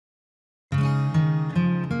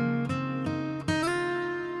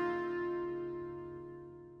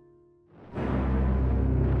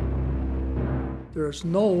There's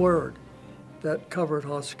no word that covered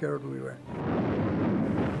how scared we were.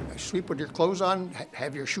 Sleep with your clothes on,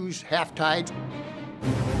 have your shoes half tied.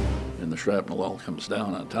 And the shrapnel all comes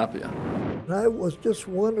down on top of you. And I was just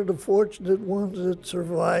one of the fortunate ones that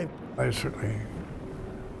survived. I certainly,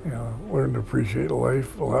 learned to appreciate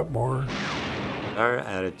life a lot more. Our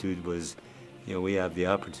attitude was, we have the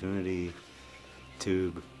opportunity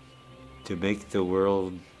to make the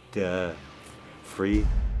world free.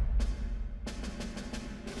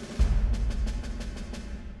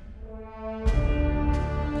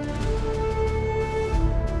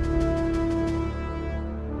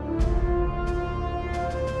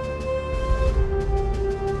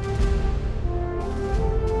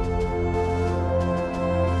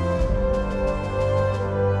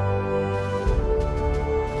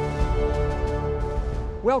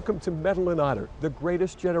 Welcome to Mettle and Honor, the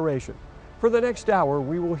greatest generation. For the next hour,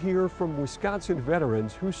 we will hear from Wisconsin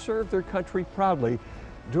veterans who served their country proudly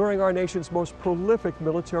during our nation's most prolific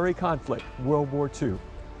military conflict, World War II.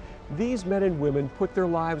 These men and women put their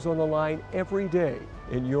lives on the line every day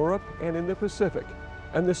in Europe and in the Pacific,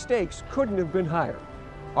 and the stakes couldn't have been higher: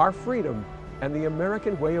 our freedom and the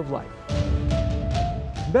American way of life.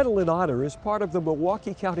 Mettle and Honor is part of the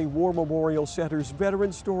Milwaukee County War Memorial Center's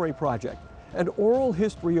Veteran Story Project, an oral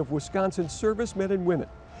history of Wisconsin servicemen and women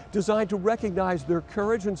designed to recognize their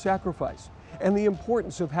courage and sacrifice and the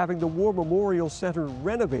importance of having the War Memorial Center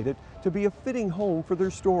renovated to be a fitting home for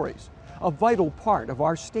their stories, a vital part of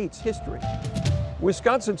our state's history.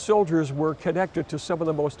 Wisconsin soldiers were connected to some of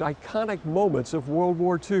the most iconic moments of World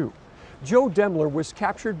War II. Joe Demler was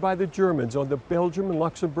captured by the Germans on the Belgium and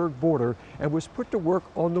Luxembourg border and was put to work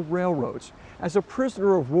on the railroads. As a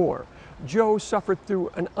prisoner of war, Joe suffered through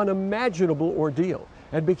an unimaginable ordeal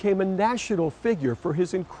and became a national figure for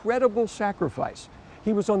his incredible sacrifice.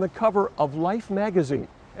 He was on the cover of Life magazine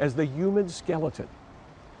as the human skeleton.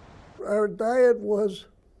 Our diet was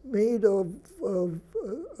made of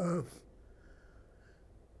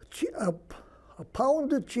a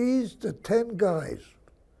pound of cheese to 10 guys.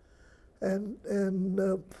 And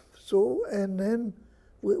then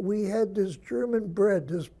we had this German bread.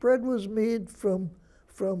 This bread was made from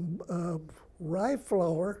rye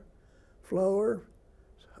flour,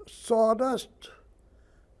 sawdust,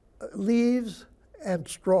 leaves, and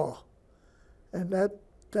straw, and that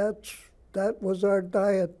was our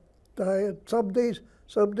diet. Some days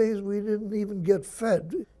we didn't even get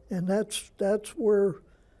fed, and that's where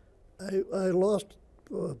I lost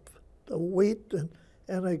the weight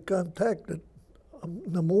and I contracted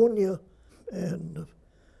pneumonia, and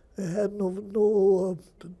I had no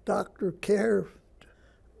doctor care.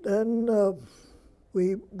 Then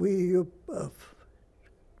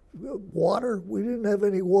water. We didn't have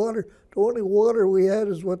any water. The only water we had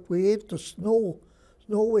is what we ate, the snow.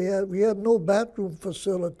 We had no bathroom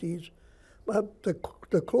facilities. But the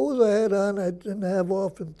clothes I had on, I didn't have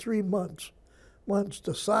off in 3 months.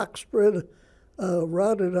 The sock spread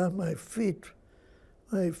rotted on my feet.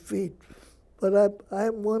 But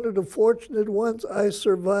I'm one of the fortunate ones. I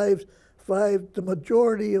survived. The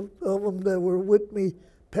majority of them that were with me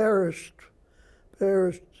perished,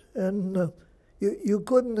 and you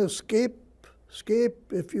couldn't escape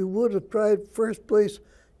if you would have tried. First place,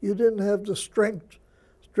 you didn't have the strength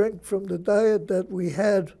from the diet that we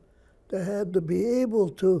had to be able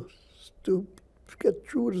to get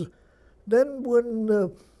through this. Then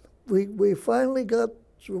when we finally got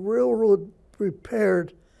the railroad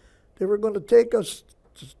repaired, they were going to take us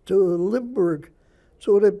to Limburg,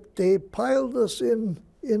 so they piled us in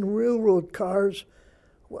railroad cars.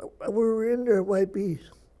 We were in there, might be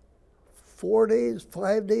 4 days,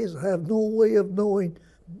 5 days. I have no way of knowing.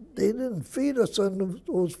 They didn't feed us on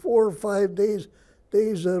those 4 or 5 days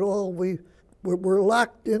at all. We were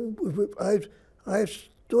locked in. I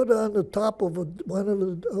stood on the top of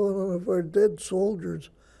one of our dead soldiers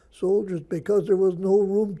because there was no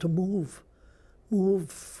room to move.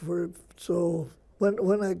 So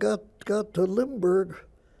when I got to Limburg,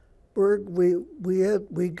 we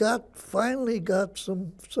finally got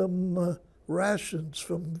some rations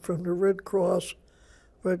from the Red Cross,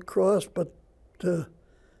 but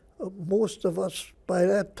most of us by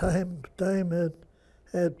that time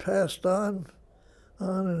had passed on,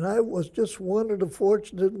 and I was just one of the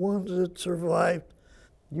fortunate ones that survived.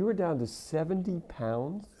 You were down to 70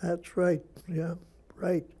 pounds? That's right. Yeah,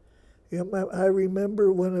 right. Yeah, I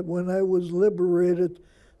remember when I was liberated,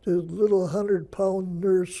 the little 100-pound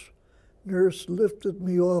nurse lifted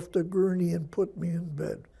me off the gurney and put me in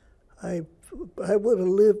bed. I would have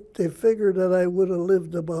lived. They figured that I would have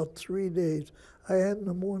lived about 3 days. I had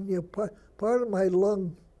pneumonia. Part of my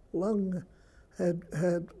lung I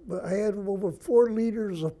had over 4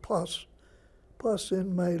 liters of pus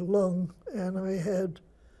in my lung, and I had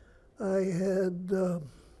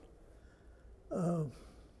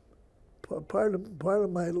part of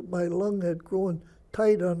my lung had grown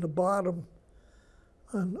tight on the bottom,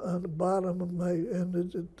 on the bottom of my,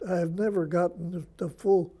 and I've never gotten the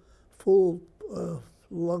full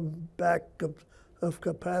lung back of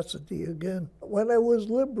capacity again. When I was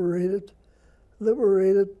liberated,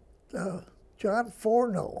 John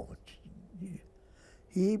Forno,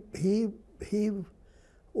 he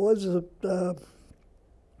was a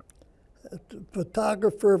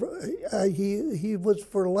photographer. He was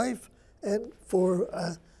for Life, and for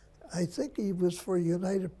I think he was for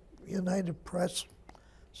United Press.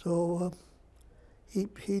 So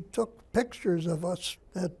he took pictures of us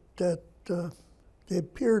that they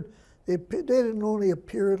appeared. They didn't only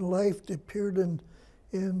appear in Life. They appeared in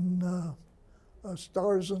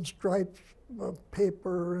Stars and Stripes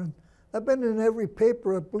paper, and I've been in every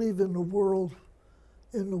paper I believe in the world.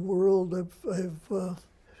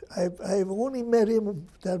 I've only met him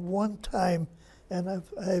that one time, and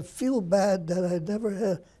I feel bad that I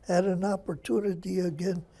never had an opportunity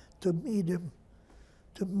again to meet him.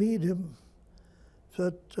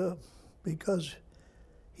 But because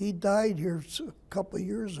he died here a couple of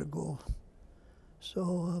years ago,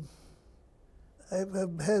 so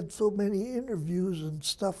I've had so many interviews and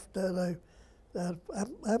stuff that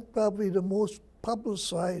I'm probably the most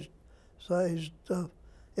publicized.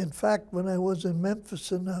 In fact, when I was in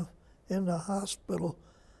Memphis in the hospital,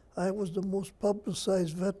 I was the most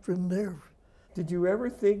publicized veteran there. Did you ever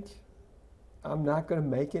think, I'm not going to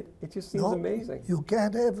make it? It just seems amazing. You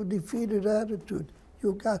can't have a defeated attitude.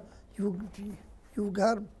 You got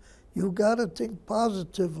to think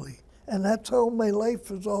positively, and that's how my life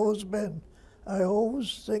has always been. I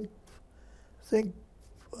always think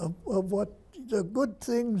of what the good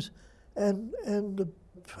things, and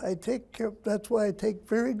I take care. That's why I take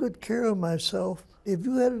very good care of myself. If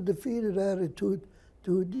you had a defeated attitude,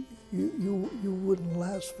 dude, you wouldn't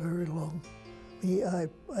last very long. I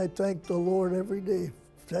thank the Lord every day,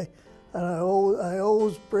 and I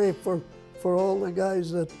always pray for all the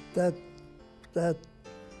guys that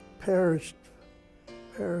perished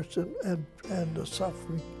and the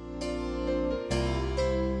suffering.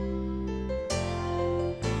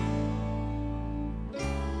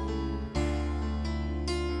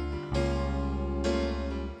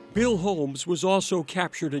 Bill Holmes was also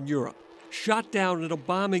captured in Europe, shot down in a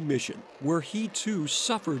bombing mission where he too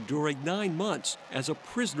suffered during 9 months as a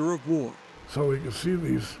prisoner of war. So we can see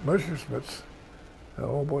these Messerschmitts.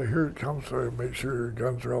 Oh boy, here it comes, so I make sure your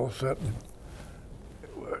guns are all set. And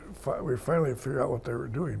we finally figured out what they were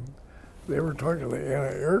doing. They were talking to the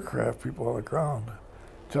anti-aircraft people on the ground,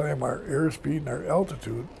 telling them our airspeed and our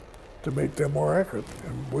altitude to make them more accurate.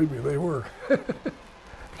 And believe me, they were.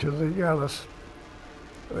 Because they got us.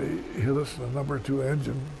 They hit us in the number 2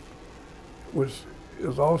 engine, which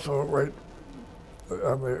is also right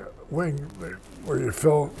on the wing where you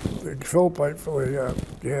fill the fill pipe for the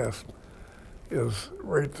gas is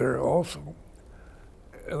right there also.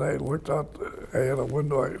 And I looked out, I had a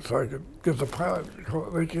window so I could, because the pilot,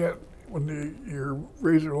 they can't, when you're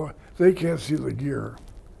razor, they can't see the gear.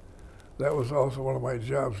 That was also one of my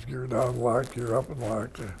jobs, gear down locked, gear up and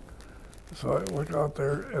locked. So I looked out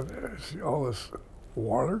there and I see all this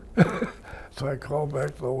water. So I called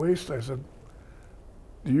back to the waist. I said,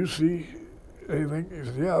 do you see anything? He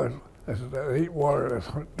said, yeah. I said, that ain't water.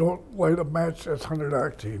 Don't light a match. That's 100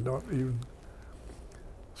 octane. Don't even.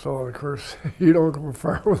 So of course, you don't go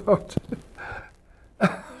far without.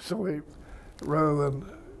 So we, rather than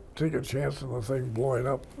take a chance on the thing blowing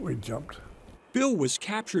up, we jumped. Bill was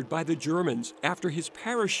captured by the Germans after his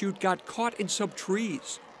parachute got caught in some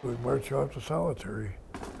trees. We march off to solitary.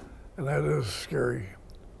 And that is scary.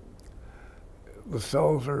 The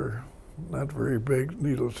cells are not very big,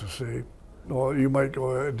 needless to say. Well, you might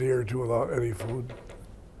go a day or two without any food.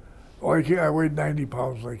 Well, I weighed 90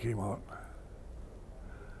 pounds when I came out.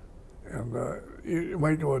 And you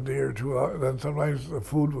might go a day or two without, and then sometimes the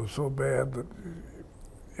food was so bad that,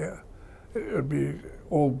 yeah, it would be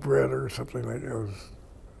old bread or something like that.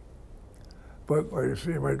 But like you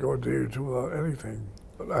see, you might go a day or two without anything.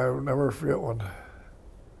 But I will never forget when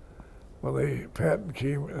Patton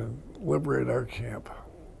came and liberated our camp.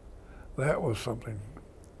 That was something.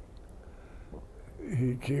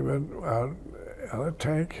 He came in on a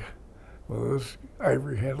tank with his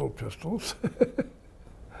ivory-handled pistols.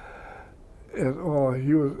 And well,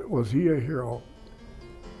 was he a hero?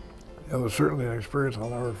 It was certainly an experience I'll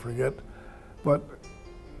never forget. But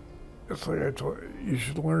it's like I told you, you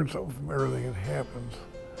should learn something from everything that happens.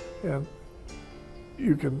 And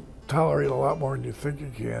you can tolerate a lot more than you think you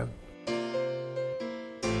can.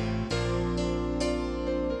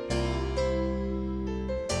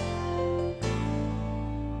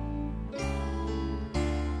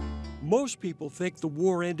 Most people think the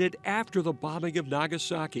war ended after the bombing of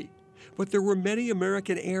Nagasaki, but there were many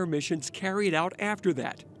American air missions carried out after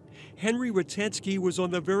that. Henry Witensky was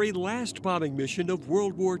on the very last bombing mission of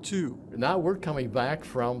World War II. Now we're coming back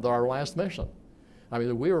from our last mission. I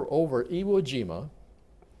mean, we were over Iwo Jima.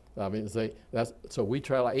 I mean, so we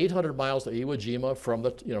traveled 800 miles to Iwo Jima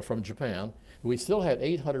from Japan. We still had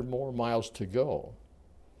 800 more miles to go.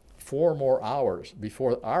 4 more hours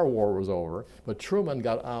before our war was over, but Truman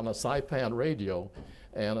got on a Saipan radio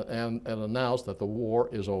and announced that the war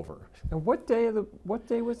is over. And what day was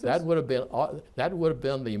this? That would have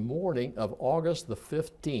been the morning of August the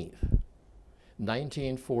 15th,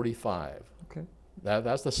 1945. Okay.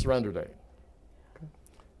 That's the surrender day. Okay.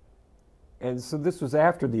 And so this was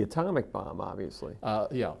after the atomic bomb, obviously.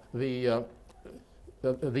 Yeah. The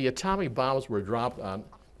atomic bombs were dropped on,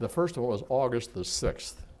 the first one was August the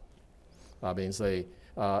 6th. I mean, say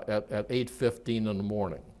at 8:15 in the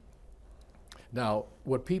morning. Now,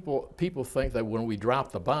 what people think that when we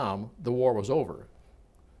dropped the bomb, the war was over.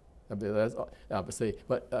 I mean, that's obviously,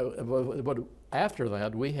 but after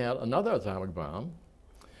that, we had another atomic bomb.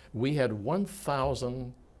 We had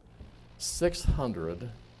 1,600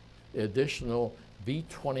 additional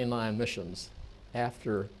B-29 missions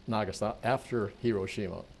after Nagasaki, after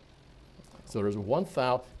Hiroshima. So there's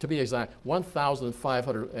 1,000, to be exact,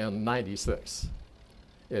 1,596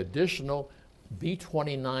 additional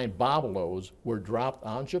B-29 bomb loads were dropped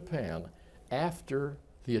on Japan after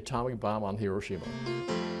the atomic bomb on Hiroshima.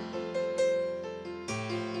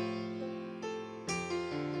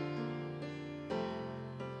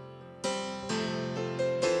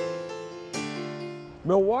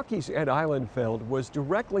 Milwaukee's Ed Eilenfeld was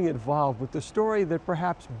directly involved with the story that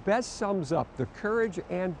perhaps best sums up the courage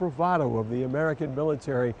and bravado of the American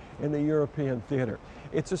military in the European theater.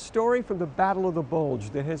 It's a story from the Battle of the Bulge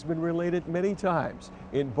that has been related many times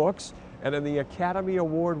in books and in the Academy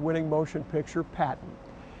Award-winning motion picture Patton.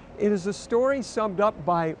 It is a story summed up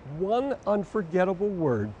by one unforgettable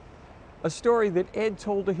word, a story that Ed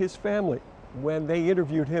told to his family when they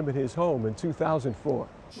interviewed him at his home in 2004.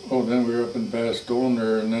 Oh, then we were up in Bastogne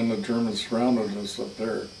there, and then the Germans surrounded us up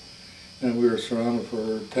there. And we were surrounded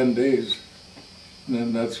for 10 days. And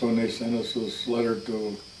then that's when they sent us this letter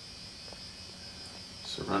to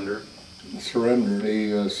surrender.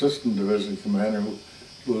 The assistant division commander,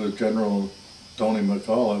 who was General Tony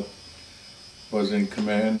McAuliffe, was in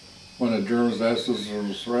command. When the Germans asked us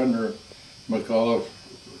to surrender, McAuliffe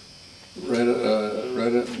read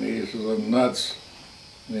it, and he said, "I'm nuts."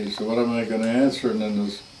 And he said, "What am I going to answer?" And then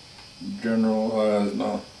this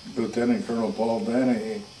Lieutenant Colonel Paul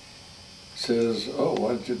Danny says, "Oh,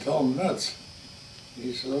 why don't you tell him nuts?"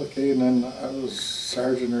 He said, "Okay." And then I was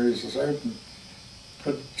sergeant, or he said, "Sergeant,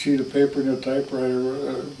 put a sheet of paper in your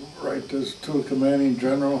typewriter, write this to the commanding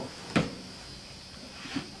general,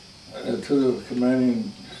 of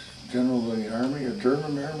the Army, or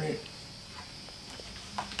German Army.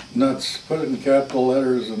 Nuts, put it in capital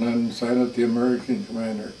letters, and then sign it the American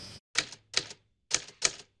commander."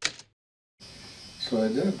 So I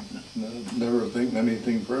did. Never thinking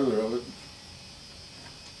anything further of it.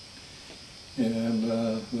 And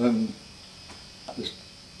then this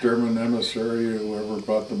German emissary, whoever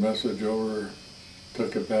brought the message over,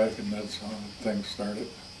 took it back, and that's how things started.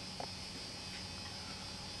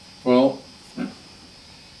 Well,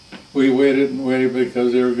 we waited and waited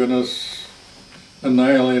because they were going to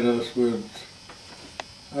annihilate us with,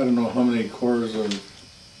 I don't know how many corps of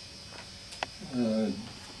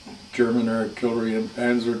German artillery and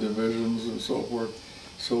panzer divisions and so forth.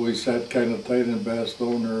 So we sat kind of tight in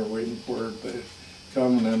Bastogne there waiting for it to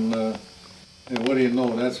come, and what do you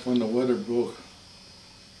know, that's when the weather broke.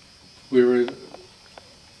 We were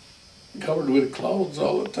covered with clouds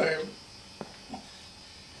all the time.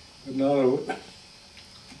 But now,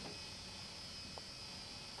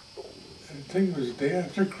 I think it was the day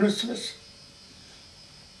after Christmas,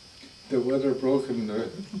 the weather broke, and the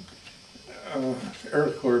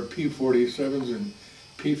Air Corps P-47s and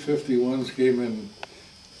P-51s came in.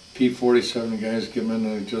 P-47 guys came in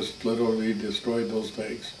and just literally destroyed those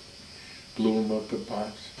tanks, blew them up in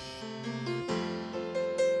parts.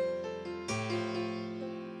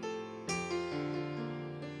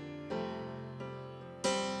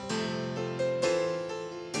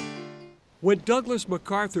 When Douglas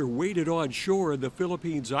MacArthur waited on shore in the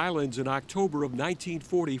Philippines Islands in October of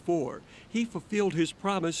 1944, he fulfilled his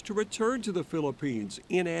promise to return to the Philippines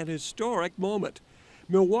in an historic moment.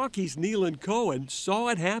 Milwaukee's Neelan Cohen saw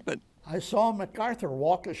it happen. I saw MacArthur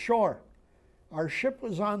walk ashore. Our ship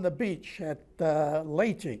was on the beach at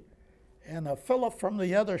Leyte, and a fellow from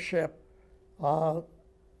the other ship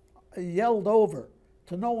yelled over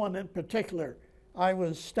to no one in particular. I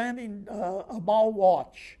was standing bow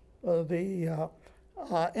watch. The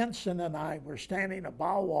ensign and I were standing a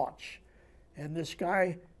bow watch, and this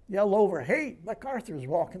guy yelled over, "Hey, MacArthur's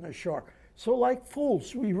walking ashore." So like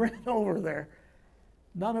fools, we ran over there.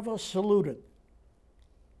 None of us saluted.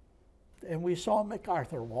 And we saw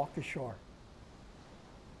MacArthur walk ashore.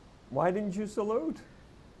 Why didn't you salute?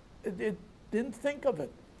 It didn't think of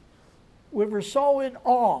it. We were so in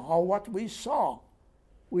awe of what we saw,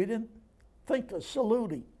 we didn't think of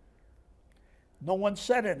saluting. No one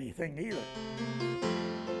said anything either.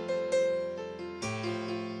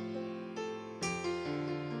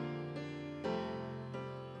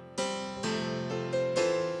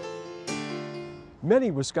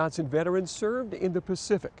 Many Wisconsin veterans served in the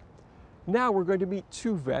Pacific. Now we're going to meet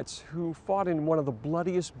two vets who fought in one of the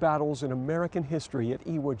bloodiest battles in American history at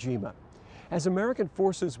Iwo Jima. As American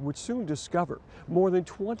forces would soon discover, more than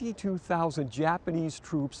 22,000 Japanese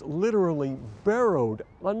troops literally burrowed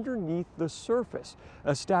underneath the surface,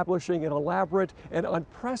 establishing an elaborate and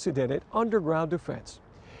unprecedented underground defense.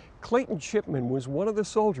 Clayton Chipman was one of the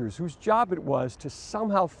soldiers whose job it was to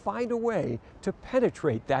somehow find a way to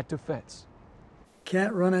penetrate that defense.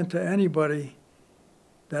 Can't run into anybody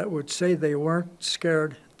that would say they weren't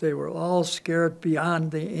scared. They were all scared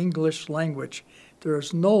beyond the English language. There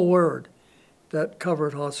is no word that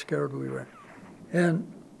covered how scared we were.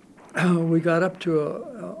 And we got up to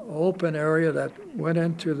an open area that went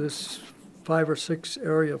into this 5 or 6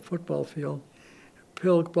 area football field,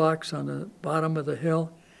 pillbox on the bottom of the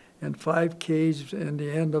hill, and 5 caves in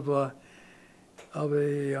the end of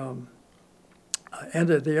end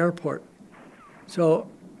of the airport. So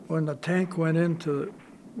when the tank went in to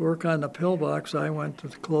work on the pillbox, I went to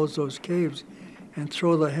close those caves and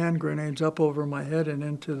throw the hand grenades up over my head and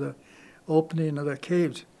into the opening of the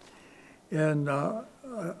caves. And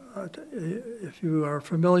if you are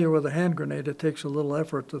familiar with a hand grenade, it takes a little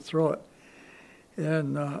effort to throw it.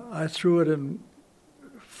 And I threw it in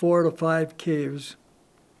 4 to 5 caves.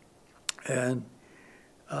 And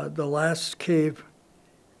the last cave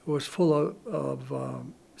was full of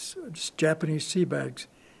Japanese sea bags.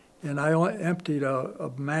 And I emptied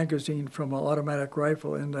a magazine from an automatic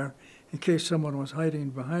rifle in there in case someone was hiding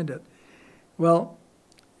behind it. Well,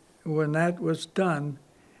 when that was done,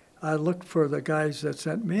 I looked for the guys that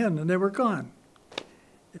sent me in, and they were gone.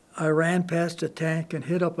 I ran past the tank and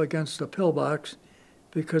hid up against the pillbox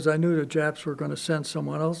because I knew the Japs were going to send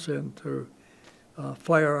someone else in to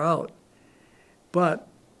fire out. But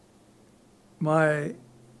my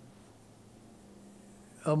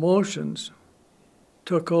emotions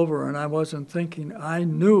took over, and I wasn't thinking. I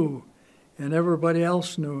knew, and everybody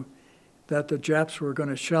else knew, that the Japs were going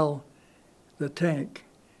to shell the tank.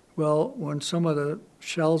 Well, when some of the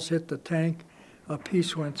shells hit the tank, a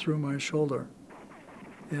piece went through my shoulder.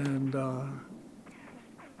 And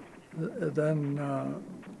then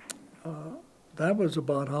that was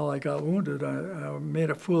about how I got wounded. I made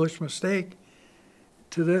a foolish mistake.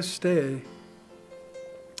 To this day,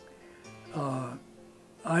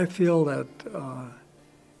 I feel that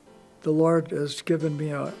the Lord has given me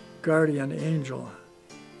a guardian angel,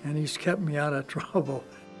 and He's kept me out of trouble.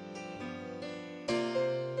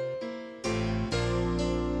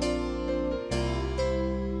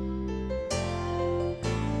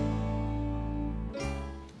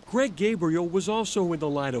 Greg Gabriel was also in the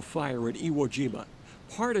line of fire at Iwo Jima,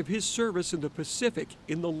 part of his service in the Pacific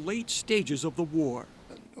in the late stages of the war.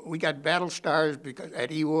 We got battle stars because at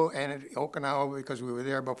Iwo and at Okinawa because we were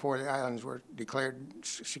there before the islands were declared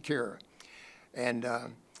secure. And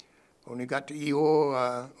when we got to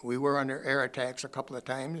Iwo, we were under air attacks a couple of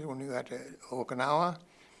times. When we got to Okinawa,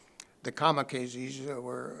 the kamikazes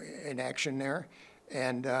were in action there.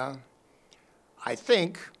 And I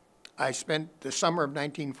think I spent the summer of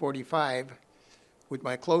 1945 with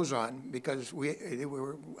my clothes on because we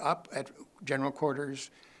were up at general quarters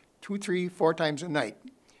 2, 3, 4 times a night.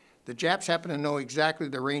 The Japs happened to know exactly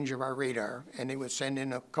the range of our radar, and they would send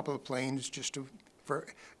in a couple of planes just for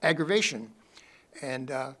aggravation.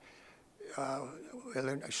 And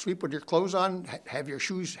sleep with your clothes on, have your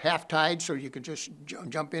shoes half tied so you could just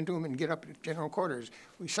jump into them and get up at general quarters.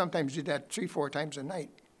 We sometimes did that 3, 4 times a night.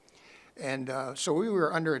 And so we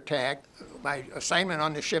were under attack. My assignment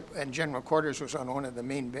on the ship and general quarters was on one of the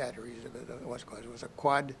main batteries. It was a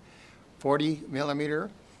quad 40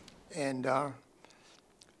 millimeter, and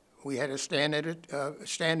we had to stand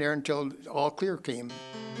there until all clear came.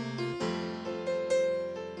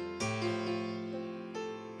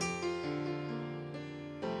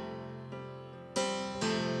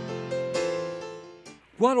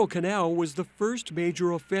 Guadalcanal was the first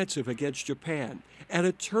major offensive against Japan and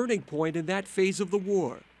a turning point in that phase of the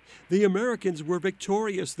war. The Americans were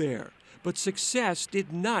victorious there, but success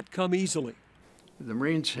did not come easily. The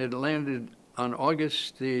Marines had landed on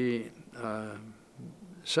August the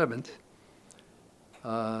 7th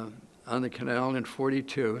on the canal in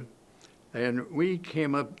 42, and we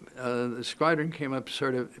came up, the squadron came up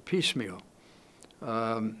sort of piecemeal.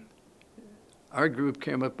 Our group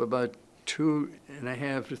came up about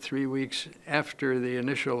 2.5 to 3 weeks after the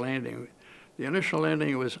initial landing. The initial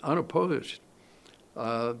landing was unopposed,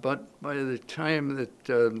 but by the time that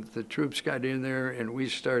the troops got in there and we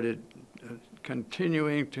started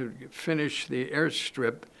continuing to finish the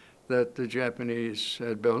airstrip that the Japanese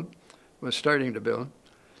had built, was starting to build,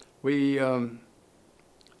 we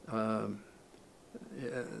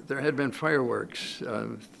there had been fireworks.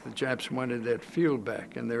 The Japs wanted that field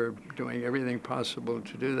back, and they were doing everything possible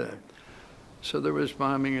to do that. So there was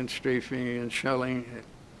bombing and strafing and shelling,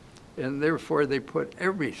 and therefore they put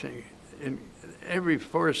everything, in every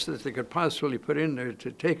force that they could possibly put in there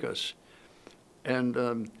to take us. And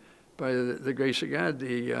by the grace of God,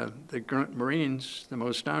 the Marines, the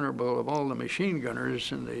most honorable of all the machine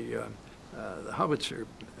gunners and the howitzer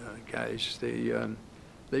guys,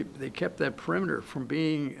 they kept that perimeter from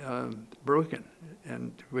being broken,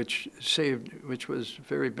 and which was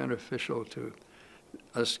very beneficial to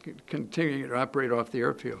us continuing to operate off the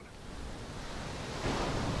airfield.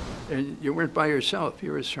 And you weren't by yourself.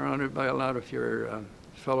 You were surrounded by a lot of your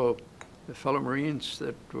fellow Marines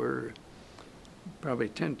that were probably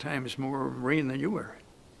 10 times more Marine than you were.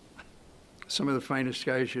 Some of the finest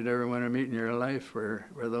guys you'd ever want to meet in your life were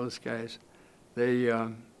those guys. They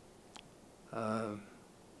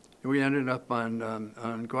we ended up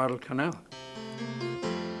on Guadalcanal.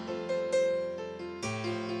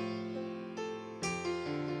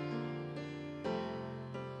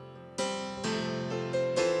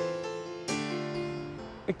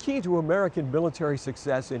 A key to American military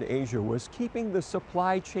success in Asia was keeping the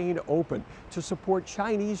supply chain open to support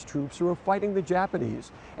Chinese troops who were fighting the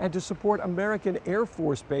Japanese and to support American Air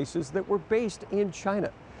Force bases that were based in China.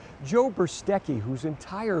 Joe Berstecki, whose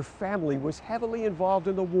entire family was heavily involved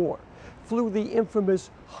in the war, flew the infamous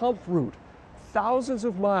hump route, thousands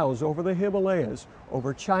of miles over the Himalayas,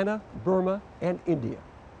 over China, Burma, and India.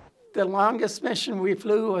 The longest mission we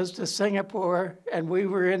flew was to Singapore, and we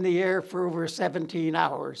were in the air for over 17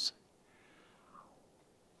 hours.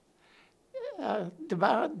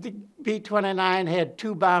 The B-29 had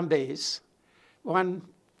 2 bomb bays, one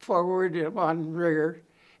forward and one rear.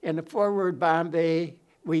 In the forward bomb bay,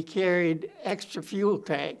 we carried extra fuel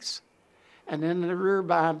tanks. And in the rear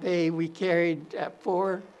bomb bay, we carried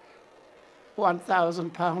 4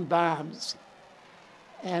 1,000-pound bombs.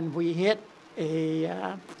 And we hit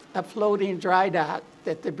a floating dry dock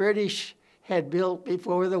that the British had built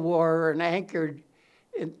before the war and anchored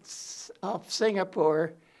off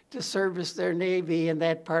Singapore to service their navy in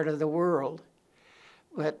that part of the world.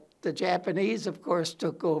 But the Japanese, of course,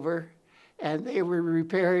 took over, and they were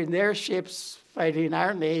repairing their ships, fighting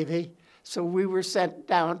our navy, so we were sent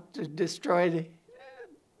down to destroy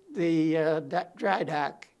the dry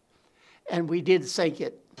dock, and we did sink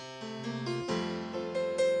it.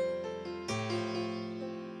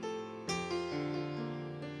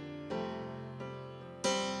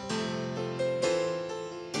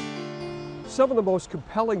 Some of the most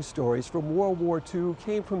compelling stories from World War II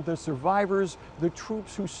came from the survivors, the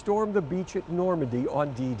troops who stormed the beach at Normandy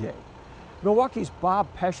on D-Day. Milwaukee's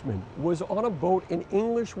Bob Peshman was on a boat in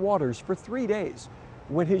English waters for 3 days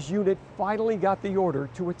when his unit finally got the order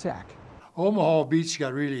to attack. Omaha Beach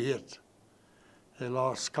got really hit. They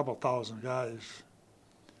lost a couple thousand guys.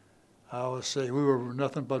 I always say we were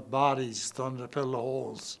nothing but bodies thrown to fill the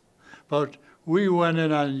holes. But we went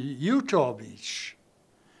in on Utah Beach.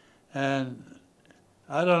 And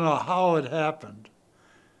I don't know how it happened.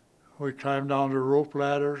 We climbed down the rope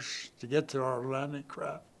ladders to get to our landing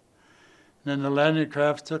craft. And then the landing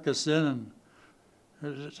craft took us in,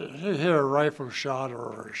 and it hit a rifle shot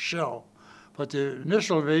or a shell. But the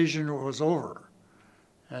initial invasion was over.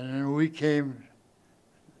 And then we came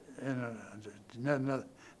in the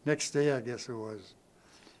next day, I guess it was,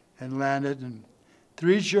 and landed. And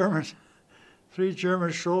three German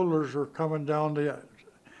soldiers were coming down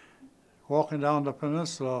walking down the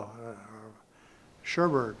peninsula,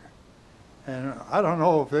 Cherbourg. And I don't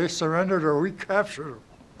know if they surrendered or we captured them.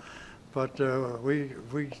 But we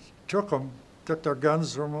took them, took their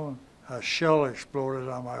guns from them. A shell exploded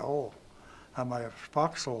on my hole, on my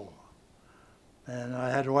foxhole. And I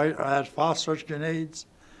had phosphorus grenades,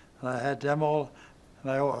 and I had them all.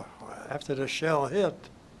 And after the shell hit,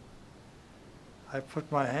 I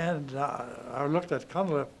put my hand down, I looked at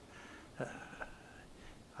Cunliffe.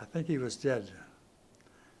 I think he was dead.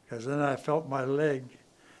 Because then I felt my leg,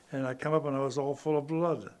 and I come up and I was all full of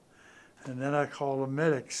blood. And then I called the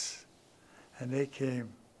medics, and they came.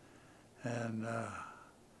 And I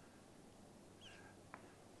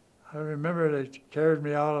remember they carried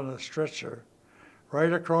me out on a stretcher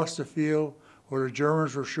right across the field where the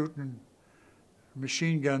Germans were shooting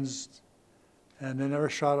machine guns, and they never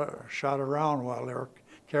shot around while they were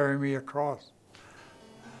carrying me across.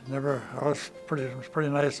 It was pretty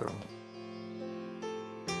nice of them.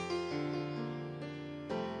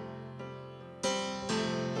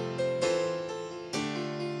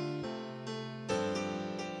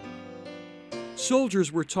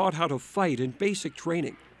 Soldiers were taught how to fight in basic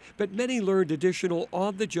training, but many learned additional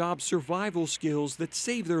on-the-job survival skills that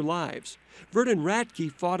saved their lives. Vernon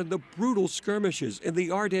Ratke fought in the brutal skirmishes in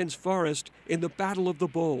the Ardennes forest in the Battle of the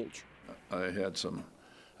Bulge. I had some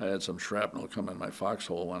shrapnel come in my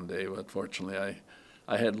foxhole one day, but fortunately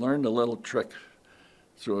I had learned a little trick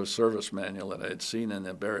through a service manual that I had seen in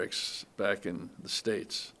the barracks back in the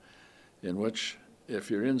States, in which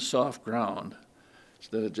if you're in soft ground,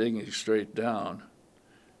 instead of digging straight down,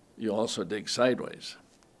 you also dig sideways.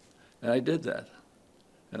 And I did that.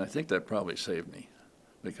 And I think that probably saved me,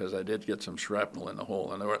 because I did get some shrapnel in the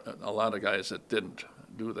hole. And there were a lot of guys that didn't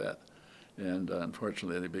do that. And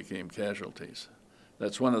unfortunately, they became casualties.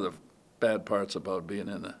 That's one of the bad parts about being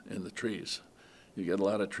in the trees. You get a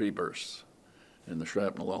lot of tree bursts, and the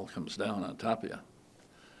shrapnel all comes down on top of you.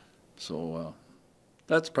 So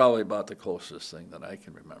that's probably about the closest thing that I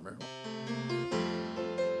can remember.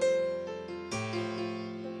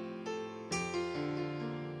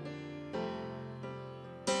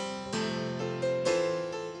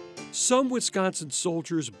 Some Wisconsin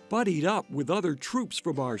soldiers buddied up with other troops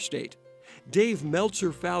from our state. Dave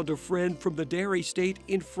Meltzer found a friend from the dairy state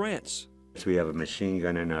in France. So we have a machine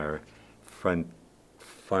gun in our front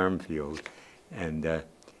farm field, and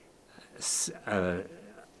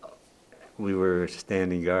we were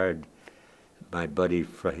standing guard. My buddy,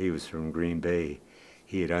 he was from Green Bay.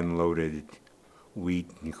 He had unloaded wheat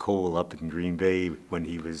and coal up in Green Bay when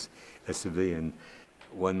he was a civilian.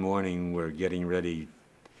 One morning, we're getting ready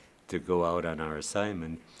to go out on our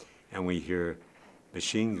assignment, and we hear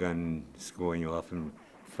machine guns going off in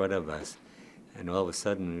front of us, and all of a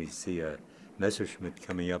sudden we see a Messerschmitt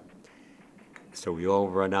coming up. So we all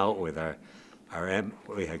run out with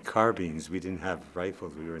we had carbines. We didn't have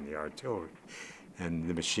rifles. We were in the artillery, and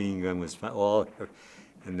the machine gun was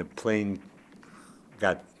and the plane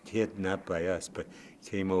got hit, not by us, but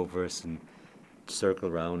came over us and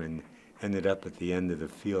circled around and ended up at the end of the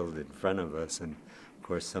field in front of us. And of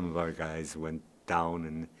course, some of our guys went down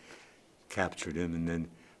and captured him, and then,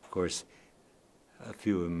 of course, a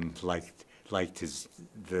few of them liked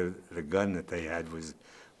the gun that they had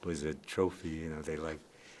was a trophy. You know, they liked.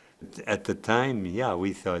 At the time, yeah,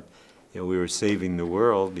 we thought, we were saving the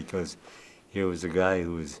world, because here was a guy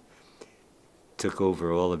who took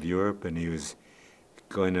over all of Europe, and he was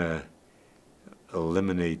going to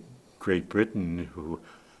eliminate Great Britain,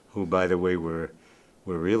 who by the way were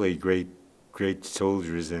really great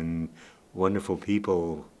soldiers and wonderful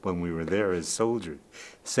people when we were there as soldiers.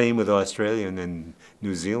 Same with Australian and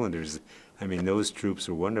New Zealanders. I mean, those troops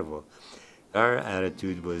are wonderful. Our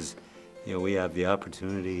attitude was, we have the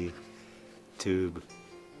opportunity to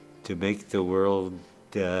make the world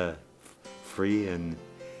free, and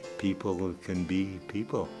people can be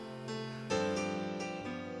people.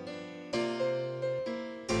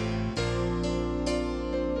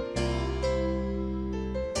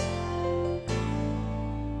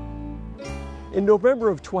 In November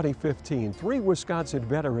of 2015, 3 Wisconsin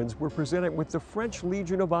veterans were presented with the French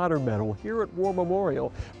Legion of Honor Medal here at War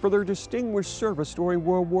Memorial for their distinguished service during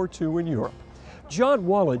World War II in Europe. John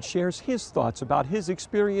Wallen shares his thoughts about his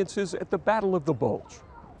experiences at the Battle of the Bulge.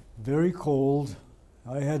 Very cold.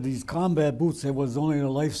 I had these combat boots that was only a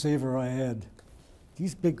lifesaver I had.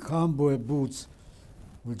 These big combat boots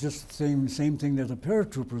were just the same thing that the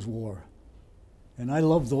paratroopers wore. And I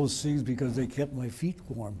loved those things because they kept my feet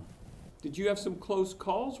warm. Did you have some close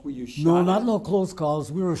calls? Were you shot No, at? not no close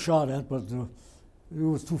calls. We were shot at, but it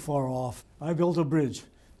was too far off. I built a bridge.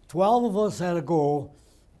 12 of us had to go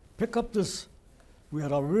pick up this. We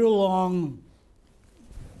had a real long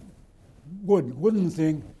wooden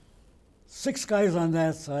thing. 6 guys on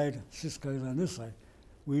that side, 6 guys on this side.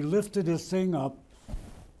 We lifted this thing up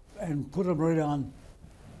and put them right on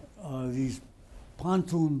these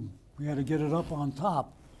pontoon. We had to get it up on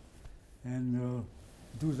top and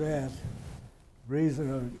do that, raise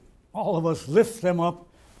all of us lift them up,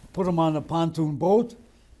 put them on the pontoon boat,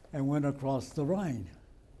 and went across the Rhine.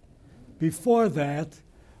 Before that,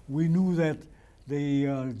 we knew that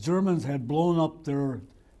the Germans had blown up their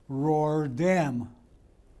Ruhr Dam.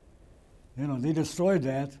 You know, they destroyed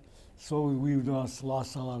that, so we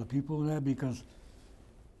lost a lot of people in that, because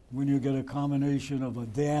when you get a combination of a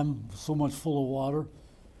dam so much full of water,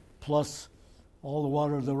 plus all the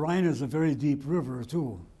water, the Rhine is a very deep river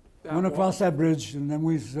too. Went across that bridge, and then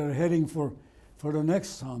we started heading for the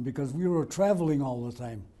next town, because we were traveling all the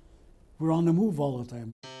time. We were on the move all the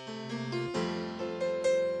time.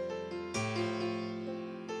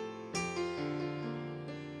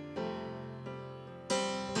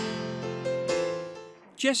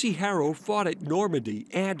 Jesse Harrow fought at Normandy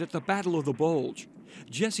and at the Battle of the Bulge.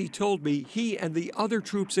 Jesse told me he and the other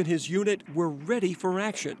troops in his unit were ready for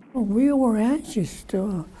action. We were anxious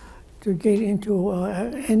to get into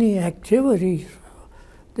any activities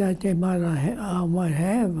that they might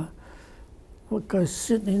have, because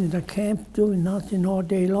sitting in the camp doing nothing all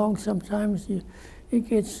day long, sometimes it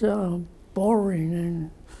gets boring,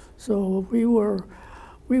 and so we were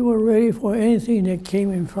ready for anything that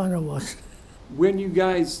came in front of us. When you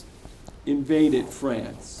guys invaded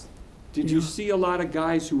France, did you see a lot of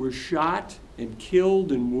guys who were shot and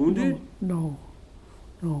killed and wounded? No,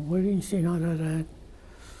 we didn't see none of that.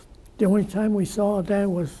 The only time we saw that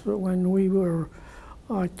was when we were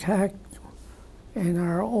attacked and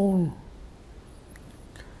our own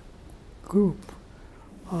group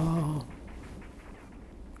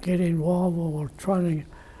get involved or trying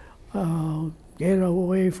to get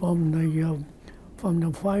away from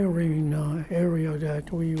the firing area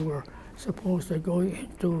that we were supposed to go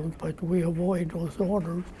into, but we avoid those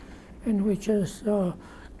orders, and we just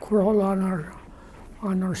crawl on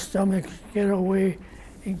our stomachs, get away,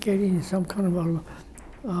 and get in some kind of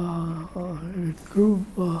a group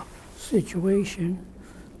situation.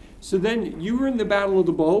 So then you were in the Battle of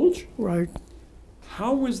the Bulge? Right.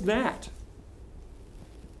 How was that?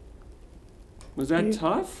 Was that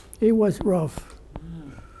tough? It was rough.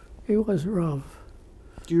 It was rough.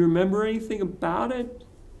 Do you remember anything about it?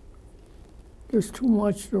 There's too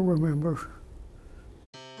much to remember.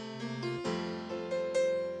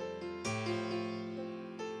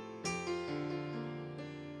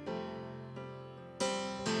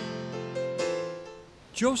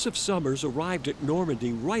 Joseph Summers arrived at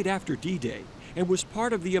Normandy right after D-Day and was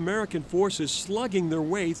part of the American forces slugging their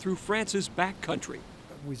way through France's backcountry.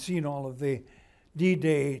 We've seen all of the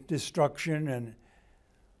D-Day destruction and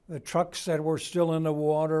the trucks that were still in the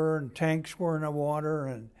water and tanks were in the water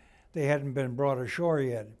and they hadn't been brought ashore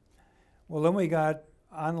yet. Well, then we got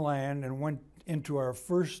on land and went into our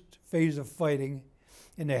first phase of fighting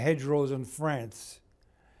in the hedgerows in France.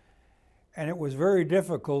 And it was very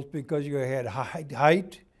difficult because you had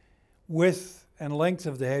height, width, and length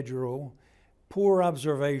of the hedgerow, poor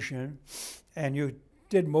observation, and you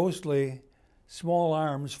did mostly small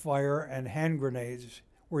arms fire, and hand grenades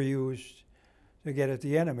were used to get at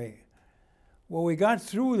the enemy. Well, we got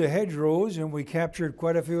through the hedgerows and we captured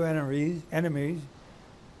quite a few enemies,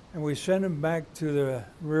 and we sent them back to the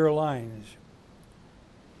rear lines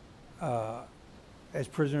as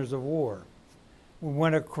prisoners of war. We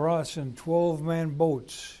went across in 12-man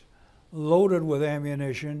boats loaded with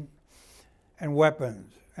ammunition and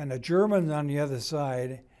weapons. And the Germans on the other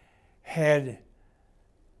side had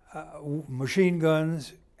machine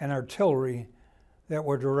guns and artillery that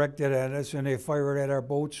were directed at us, and they fired at our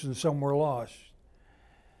boats, and some were lost.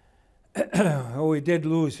 We did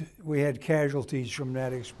lose, we had casualties from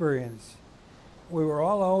that experience. We were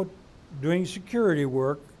all out doing security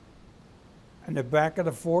work in the back of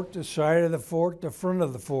the fort, the side of the fort, the front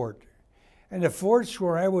of the fort. And the forts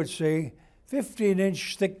were, I would say,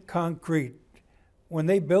 15-inch thick concrete. When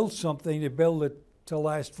they build something, they build it to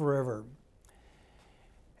last forever.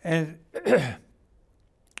 And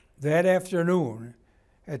that afternoon,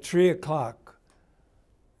 at 3 o'clock,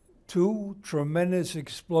 2 tremendous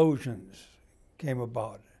explosions came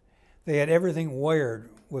about. They had everything wired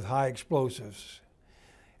with high explosives.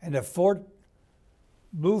 And the fort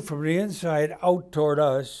blew from the inside out toward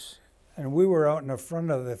us, and we were out in the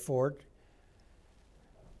front of the fort.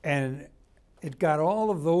 And it got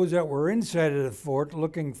all of those that were inside of the fort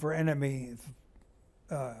looking for enemy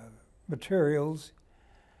materials,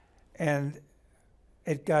 and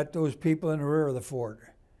it got those people in the rear of the fort.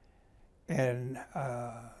 And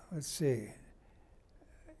let's see,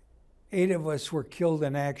 8 of us were killed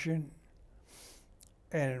in action,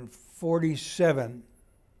 and 47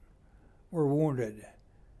 were wounded.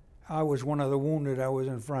 I was one of the wounded, I was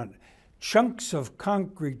in front. Chunks of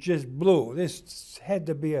concrete just blew. This had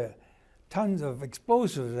to be tons of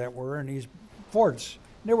explosives that were in these forts.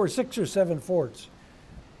 There were 6 or 7 forts.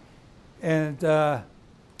 And that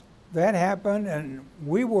happened, and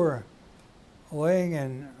we were laying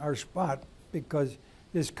in our spot because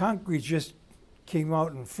this concrete just came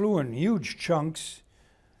out and flew in huge chunks,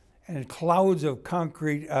 and clouds of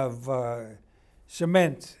concrete, of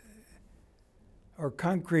cement or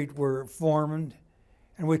concrete were formed,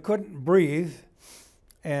 and we couldn't breathe.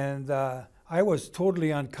 And I was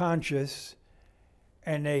totally unconscious,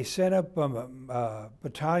 and they set up a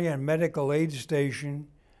battalion medical aid station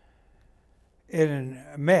in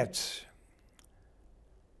Metz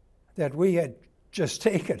that we had just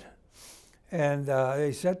taken. And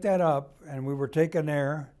they set that up, and we were taken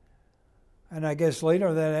there. And I guess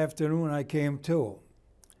later that afternoon I came to.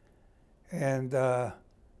 And it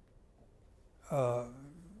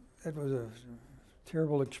was a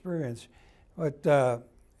terrible experience. But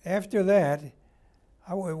after that,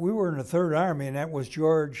 we were in the Third Army, and that was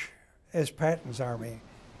George S. Patton's army.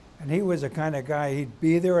 And he was the kind of guy, he'd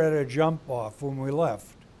be there at a jump off when we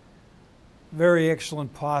left. Very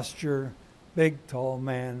excellent posture, big, tall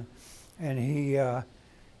man. And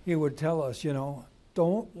he would tell us, you know,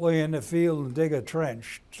 don't lay in the field and dig a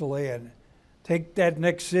trench to lay in. Take that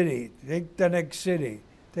next city, take the next city,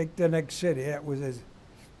 take the next city. That was his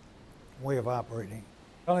way of operating.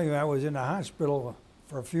 Telling you, I was in the hospital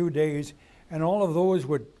for a few days, and all of those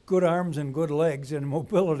with good arms and good legs and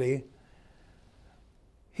mobility,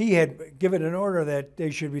 he had given an order that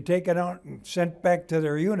they should be taken out and sent back to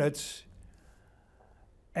their units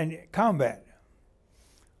and combat,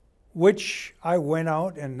 which I went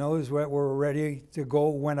out, and those that were ready to go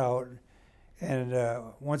went out, and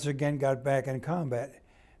once again got back in combat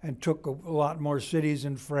and took a lot more cities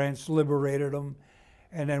in France, liberated them,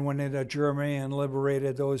 and then went into Germany and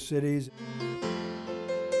liberated those cities.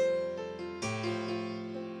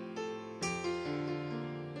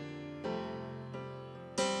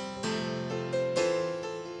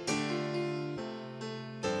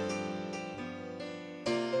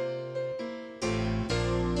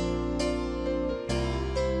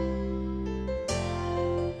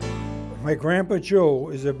 My Grandpa Joe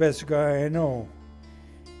is the best guy I know.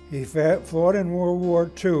 He fought in World War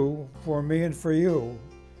II for me and for you.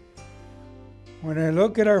 When I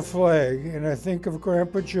look at our flag and I think of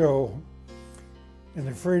Grandpa Joe and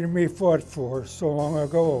the freedom he fought for so long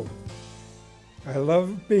ago, I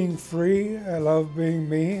love being free, I love being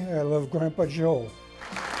me, I love Grandpa Joe.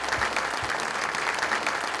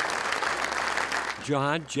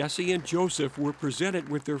 John, Jesse, and Joseph were presented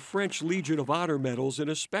with their French Legion of Honor medals in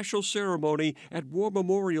a special ceremony at War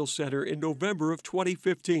Memorial Center in November of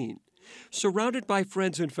 2015. Surrounded by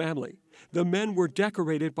friends and family, the men were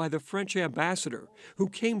decorated by the French ambassador, who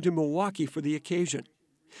came to Milwaukee for the occasion.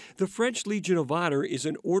 The French Legion of Honor is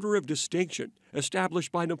an order of distinction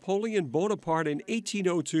established by Napoleon Bonaparte in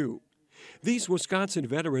 1802. These Wisconsin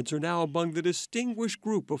veterans are now among the distinguished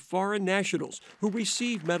group of foreign nationals who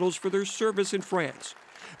receive medals for their service in France,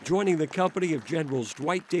 joining the company of Generals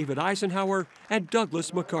Dwight David Eisenhower and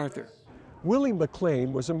Douglas MacArthur. Willie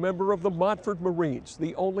McLean was a member of the Montford Marines,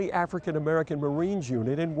 the only African-American Marines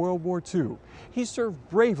unit in World War II. He served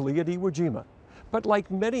bravely at Iwo Jima. But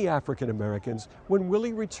like many African-Americans, when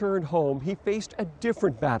Willie returned home, he faced a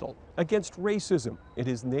different battle against racism in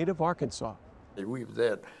his native Arkansas. We was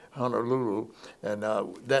at Honolulu, and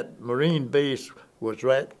that Marine base was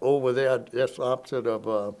right over there, just opposite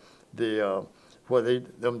of where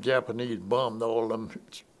them Japanese bombed all them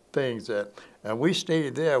things at. And we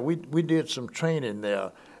stayed there. We did some training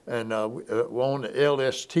there, and we're on the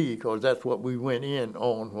LST, because that's what we went in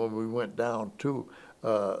on when we went down to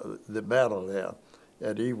the battle there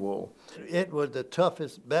at Iwo. It was the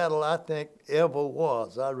toughest battle I think ever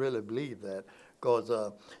was. I really believe that,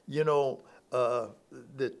 because you know,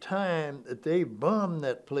 the time that they bombed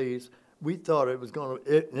that place, we thought it was going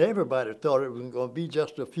to, everybody thought it was going to be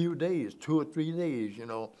just a few days, 2 or 3 days, you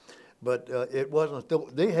know. But it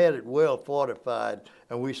wasn't, they had it well fortified,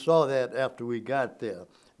 and we saw that after we got there.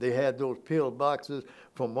 They had those pillboxes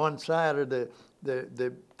from one side of the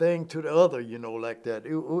thing to the other, you know, like that.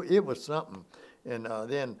 It was something. And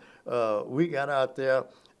then we got out there,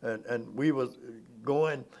 and we was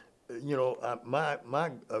going, you know,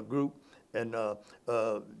 my group, and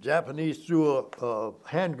Japanese threw a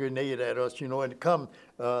hand grenade at us, you know, and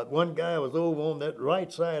one guy was over on that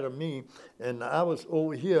right side of me, and I was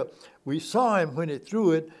over here. We saw him when he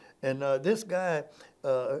threw it, and this guy,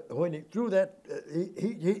 when he threw that,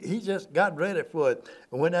 he just got ready for it.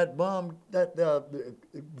 And when that bomb, that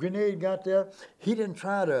grenade got there, he didn't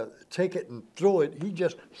try to take it and throw it. He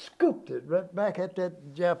just scooped it right back at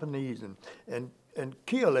that Japanese and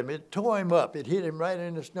killed him. It tore him up. It hit him right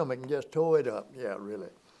in the stomach and just tore it up. Yeah, really.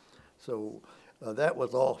 So That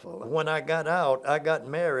was awful. When I got out, I got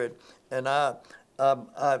married, and I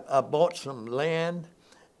bought some land,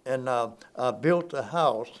 and I built a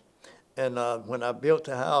house. And when I built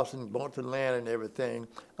the house and bought the land and everything,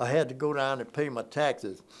 I had to go down and pay my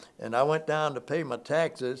taxes. And I went down to pay my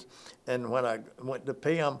taxes, and when I went to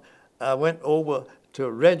pay them, I went over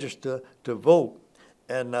to register to vote.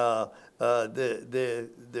 And the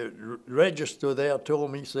register there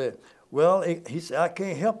told me, he said, well, he said, I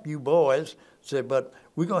can't help you boys, said, but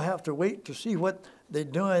we're going to have to wait to see what they're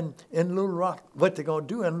doing in Little Rock, what they're going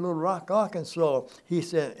to do in Little Rock, Arkansas. He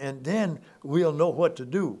said, and then we'll know what to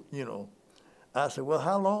do, you know. I said, well,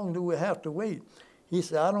 how long do we have to wait? He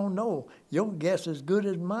said, I don't know. Your guess is as good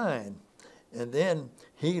as mine. And then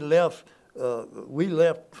he left. We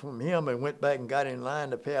left from him and went back and got in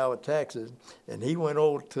line to pay our taxes. And he went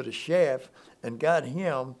over to the sheriff and got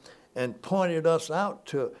him and pointed us out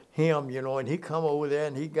to him, you know, and he come over there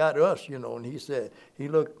and he got us, you know, and he said, he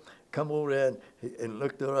come over there and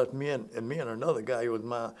looked at us, me and another guy who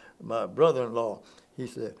was my brother-in-law. He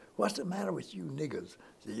said, what's the matter with you niggers?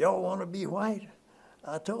 He said, y'all want to be white?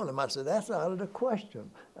 I told him, I said, that's out of the question.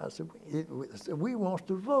 I said, we want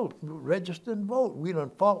to vote, register and vote. We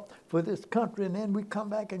done fought for this country, and then we come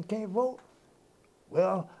back and can't vote.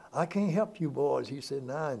 Well, I can't help you boys. He said,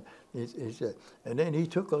 nah. He said, and then he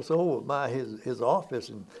took us over by his office,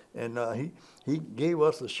 and he gave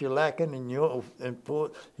us a shellacking, and, you know,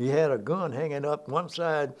 he had a gun hanging up one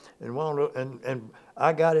side, and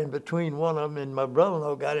I got in between one of them, and my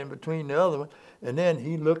brother-in-law got in between the other one. And then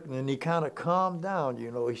he looked, and he kind of calmed down, you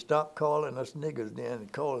know. He stopped calling us niggers then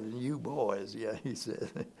and calling you boys, yeah, he said.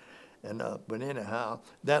 And but anyhow,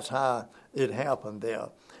 that's how it happened there.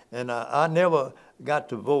 And I never got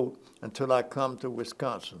to vote until I come to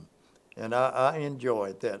Wisconsin. And I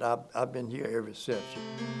enjoyed that. I've been here ever since.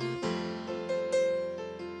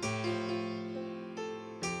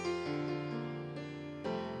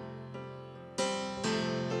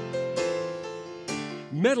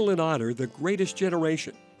 Mettle in Honor, The Greatest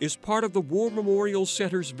Generation, is part of the War Memorial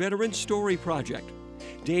Center's Veteran Story Project.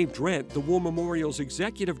 Dave Drent, the War Memorial's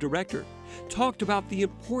executive director, talked about the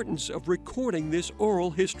importance of recording this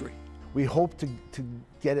oral history. We hope to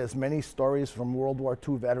get as many stories from World War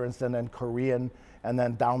II veterans, and then Korean, and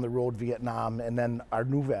then down the road Vietnam, and then our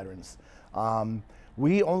new veterans.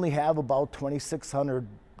 We only have about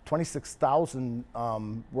 26,000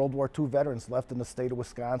 World War II veterans left in the state of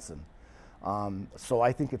Wisconsin. So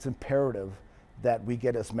I think it's imperative that we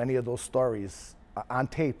get as many of those stories on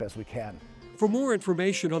tape as we can. For more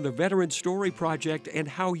information on the Veteran Story Project and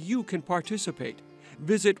how you can participate,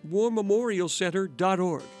 visit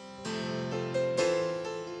warmemorialcenter.org.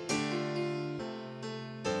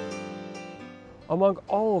 Among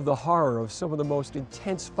all of the horror of some of the most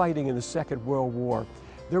intense fighting in the Second World War,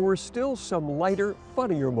 there were still some lighter,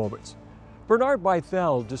 funnier moments. Bernard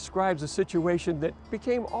Bythell describes a situation that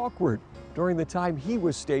became awkward during the time he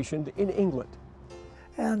was stationed in England.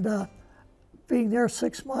 And being there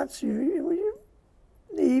 6 months, in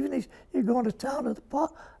the evenings, you go into town to the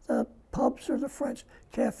pubs or the French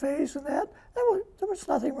cafes and that. There was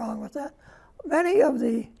nothing wrong with that. Many of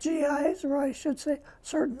the GIs, or I should say a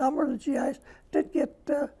certain number of the GIs, did get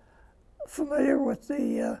familiar with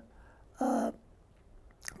the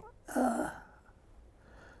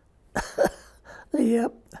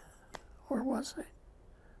where was I?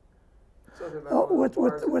 With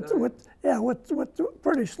the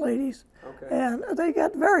British ladies, okay. And they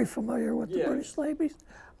got very familiar with the British ladies.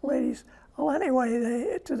 Well,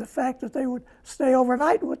 anyway, to the fact that they would stay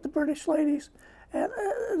overnight with the British ladies, and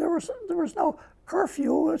there was no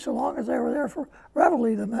curfew so long as they were there for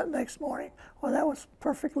reveille the next morning. Well, that was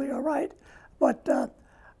perfectly all right. But the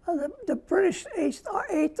British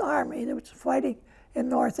 8th Army that was fighting in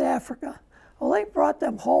North Africa, well, they brought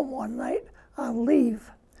them home one night on leave.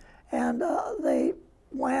 And they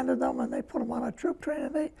landed them and they put them on a troop train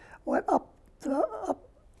and they went up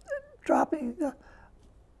dropping the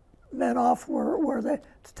men off to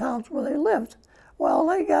towns where they lived. Well,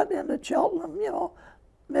 they got into Cheltenham, you know,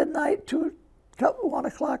 midnight to 1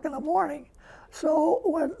 o'clock in the morning. So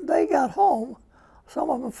when they got home, some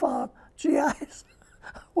of them found GIs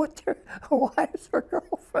with their wives or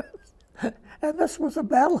girlfriends. And this was a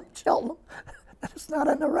battle of Cheltenham. It's not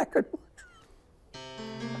in the record books.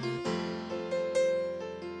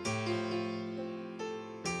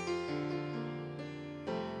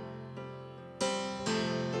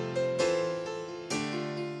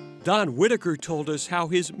 Don Whitaker told us how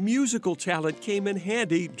his musical talent came in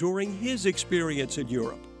handy during his experience in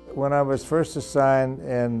Europe. When I was first assigned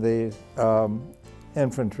in the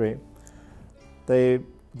infantry, they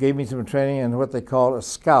gave me some training in what they call a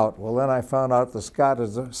scout. Well, then I found out the scout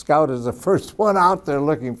is the first one out there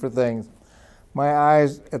looking for things. My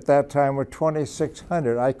eyes at that time were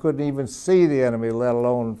 2,600. I couldn't even see the enemy, let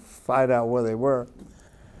alone find out where they were.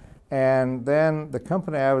 And then the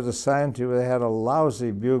company I was assigned to, they had a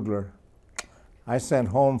lousy bugler. I sent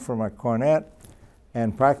home for my cornet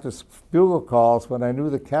and practiced bugle calls when I knew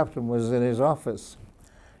the captain was in his office.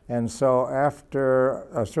 And so after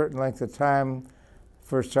a certain length of time,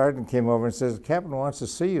 first sergeant came over and says, "The captain wants to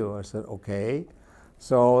see you." I said, "Okay."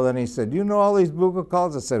 So then he said, "You know all these bugle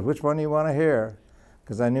calls?" I said, "Which one do you want to hear?"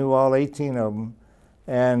 Because I knew all 18 of them.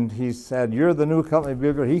 And he said, "You're the new company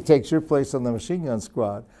bugler. He takes your place on the machine gun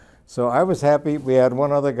squad." So I was happy. We had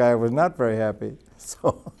one other guy who was not very happy.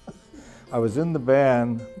 So I was in the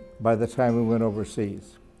band by the time we went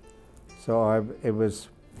overseas. So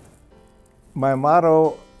my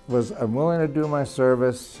motto was, I'm willing to do my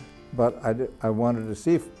service, but I wanted to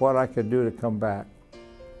see what I could do to come back.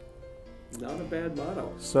 Not a bad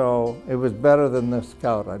motto. So it was better than the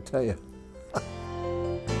scout, I tell you.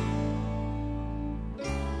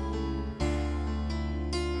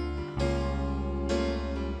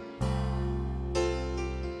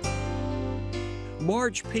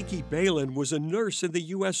 Marge Pinky Balin was a nurse in the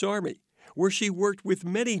U.S. Army, where she worked with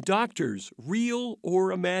many doctors, real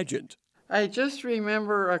or imagined. I just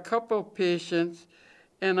remember a couple patients,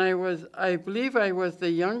 and I believe I was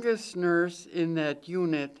the youngest nurse in that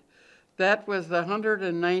unit. That was the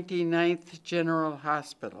 199th General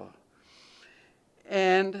Hospital.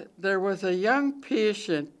 And there was a young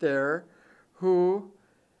patient there who,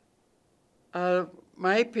 I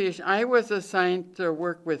was assigned to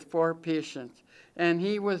work with 4 patients, and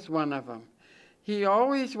he was one of them. He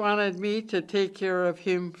always wanted me to take care of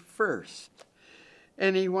him first,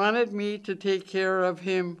 and he wanted me to take care of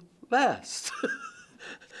him last.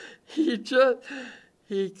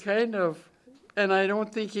 And I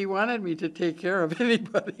don't think he wanted me to take care of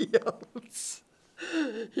anybody else.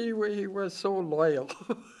 He was so loyal.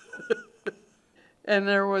 And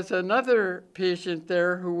there was another patient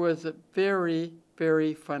there who was very,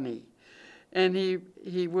 very funny. And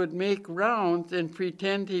he would make rounds and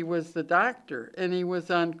pretend he was the doctor, and he was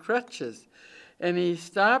on crutches. And he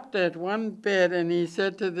stopped at one bed and he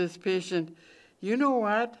said to this patient, "You know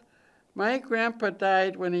what? My grandpa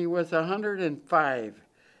died when he was 105.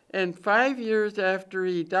 And 5 years after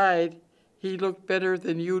he died, he looked better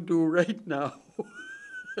than you do right now."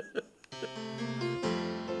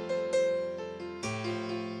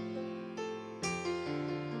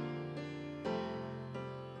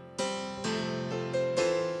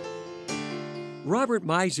 Robert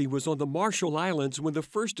Misey was on the Marshall Islands when the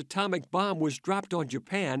first atomic bomb was dropped on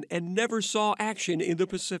Japan and never saw action in the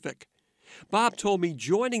Pacific. Bob told me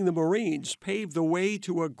joining the Marines paved the way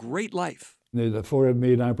to a great life. They afforded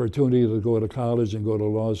me an opportunity to go to college and go to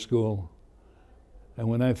law school. And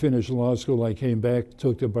when I finished law school, I came back,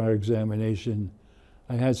 took the bar examination.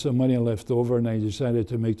 I had some money left over, and I decided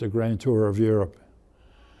to make the grand tour of Europe.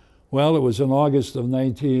 Well, it was in August of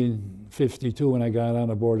 1952 when I got on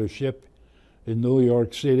aboard a ship in New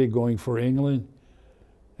York City going for England.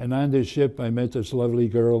 And on this ship, I met this lovely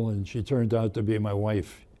girl, and she turned out to be my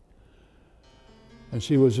wife. And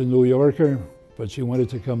she was a New Yorker, but she wanted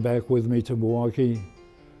to come back with me to Milwaukee.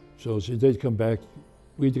 So she did come back.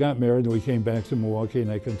 We got married and we came back to Milwaukee,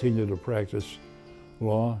 and I continued to practice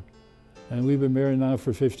law. And we've been married now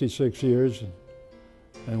for 56 years,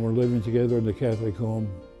 and we're living together in the Catholic home.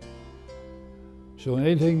 So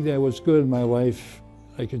anything that was good in my life,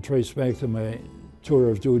 I can trace back to my tour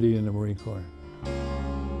of duty in the Marine Corps.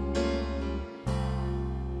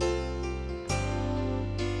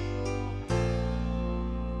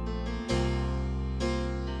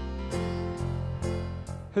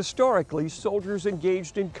 Historically, soldiers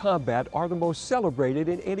engaged in combat are the most celebrated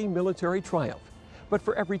in any military triumph. But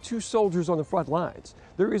for every 2 soldiers on the front lines,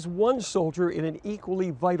 there is 1 soldier in an equally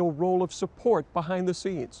vital role of support behind the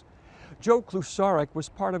scenes. Joe Klusarek was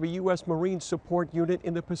part of a U.S. Marine support unit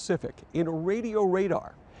in the Pacific in radio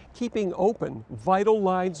radar, keeping open vital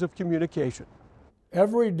lines of communication.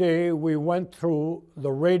 Every day we went through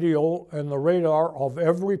the radio and the radar of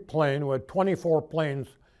every plane. We had 24 planes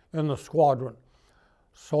in the squadron.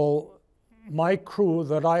 So my crew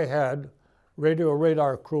that I had, radio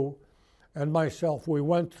radar crew, and myself, we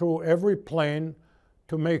went through every plane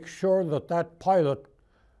to make sure that that pilot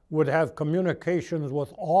would have communications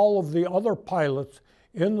with all of the other pilots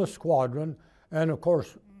in the squadron, and of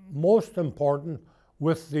course, most important,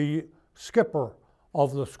 with the skipper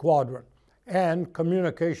of the squadron, and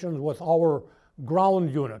communications with our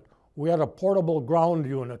ground unit. We had a portable ground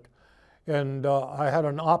unit, and I had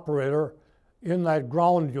an operator in that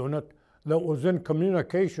ground unit that was in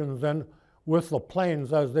communications then with the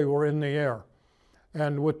planes as they were in the air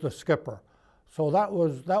and with the skipper. So that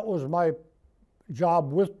was my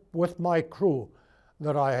job with my crew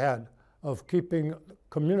that I had, of keeping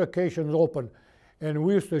communications open. And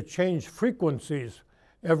we used to change frequencies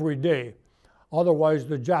every day. Otherwise,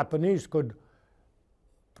 the Japanese could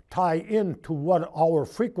tie into what our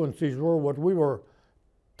frequencies were, what we were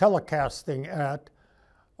telecasting at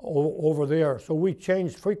over there. So we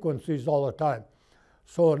changed frequencies all the time.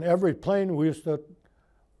 So in every plane, we used to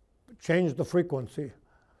change the frequency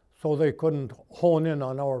so they couldn't hone in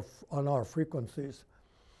on our frequencies.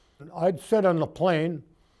 I'd sit in the plane,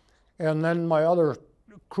 and then my other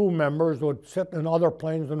crew members would sit in other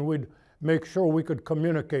planes, and we'd make sure we could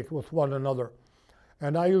communicate with one another.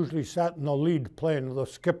 And I usually sat in the lead plane, the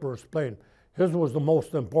skipper's plane. His was the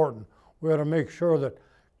most important. We had to make sure that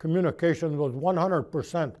communication was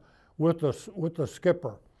 100% with the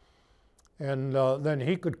skipper. And then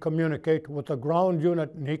he could communicate with the ground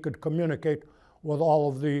unit, and he could communicate with all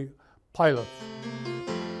of the pilots.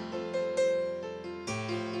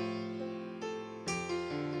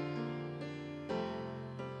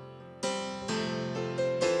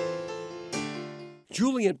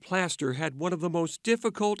 Julian Plaster had one of the most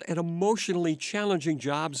difficult and emotionally challenging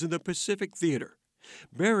jobs in the Pacific Theater,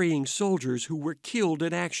 burying soldiers who were killed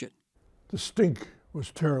in action. The stink was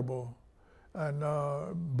terrible. And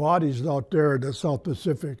bodies out there in the South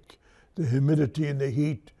Pacific, the humidity and the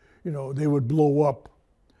heat, you know, they would blow up.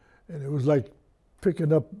 And it was like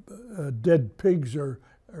picking up dead pigs or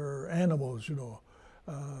animals, you know.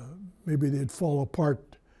 Maybe they'd fall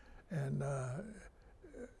apart. And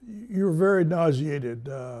you were very nauseated.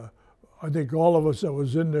 I think all of us that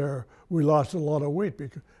was in there, we lost a lot of weight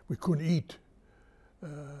because we couldn't eat.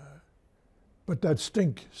 But that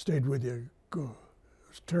stink stayed with you. It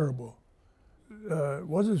was terrible. It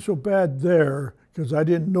wasn't so bad there because I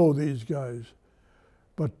didn't know these guys.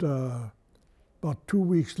 But about 2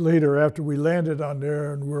 weeks later, after we landed on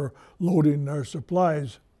there and we're loading our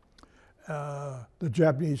supplies, the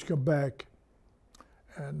Japanese come back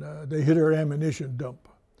and they hit our ammunition dump.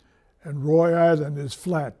 And Roy Island is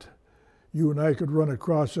flat. You and I could run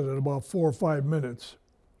across it in about 4 or 5 minutes.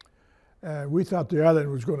 And we thought the island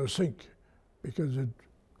was going to sink because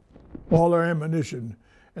all our ammunition,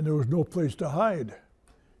 and there was no place to hide.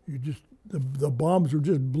 The bombs were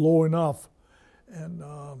just blowing off. And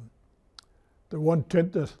the one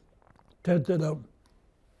tent that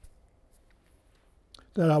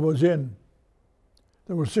I was in,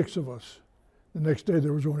 there were 6 of us. The next day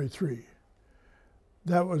there was only 3.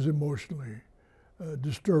 That was emotionally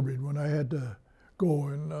disturbing when I had to go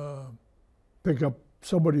and pick up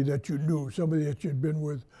somebody that you knew, somebody that you'd been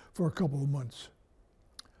with for a couple of months.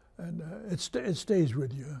 And it stays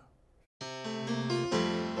with you.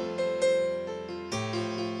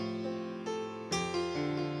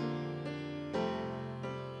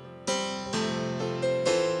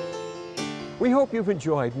 We hope you've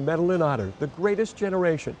enjoyed Mettle and Honor, The Greatest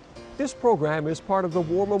Generation. This program is part of the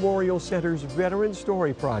War Memorial Center's Veteran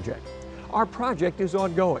Story Project. Our project is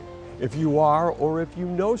ongoing. If you are, or if you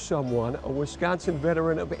know someone, a Wisconsin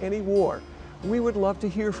veteran of any war, we would love to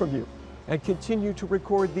hear from you and continue to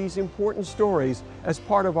record these important stories as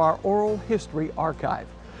part of our oral history archive.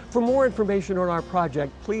 For more information on our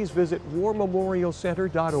project, please visit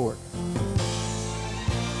warmemorialcenter.org.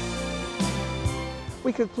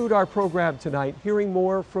 We conclude our program tonight hearing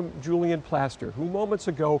more from Julian Plaster, who moments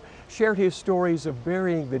ago shared his stories of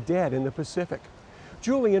burying the dead in the Pacific.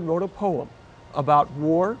 Julian wrote a poem about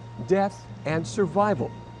war, death, and survival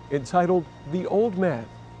entitled The Old Man.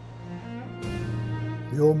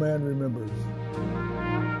 The old man remembers.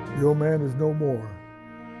 The old man is no more.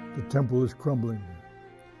 The temple is crumbling.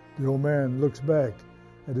 The old man looks back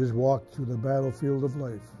at his walk through the battlefield of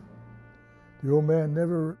life. The old man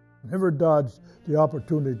never dodged the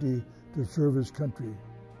opportunity to serve his country.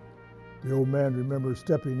 The old man remembers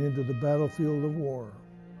stepping into the battlefield of war.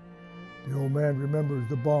 The old man remembers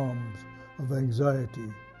the bombs of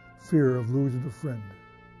anxiety, fear of losing a friend.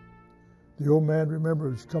 The old man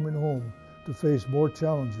remembers coming home to face more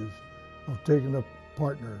challenges of taking a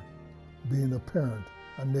partner, being a parent,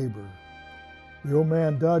 a neighbor. The old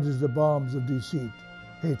man dodges the bombs of deceit,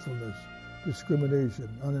 hatefulness, discrimination,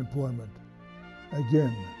 unemployment.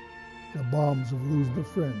 Again, the bombs of losing a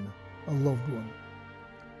friend, a loved one.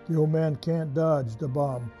 The old man can't dodge the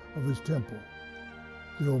bomb of his temple.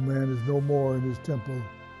 The old man is no more in his temple.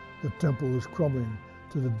 The temple is crumbling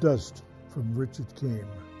to the dust from which it came.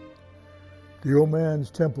 The old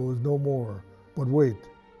man's temple is no more, but wait.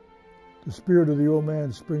 The spirit of the old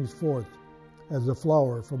man springs forth as a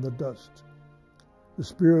flower from the dust. The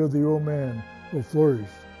spirit of the old man will flourish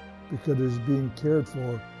because it is being cared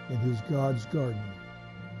for in his God's garden.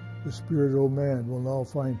 The spirit of the old man will now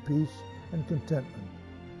find peace and contentment.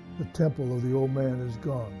 The temple of the old man is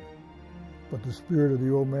gone, but the spirit of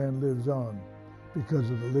the old man lives on because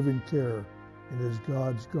of the living care in his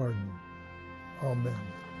God's garden.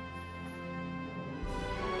 Amen.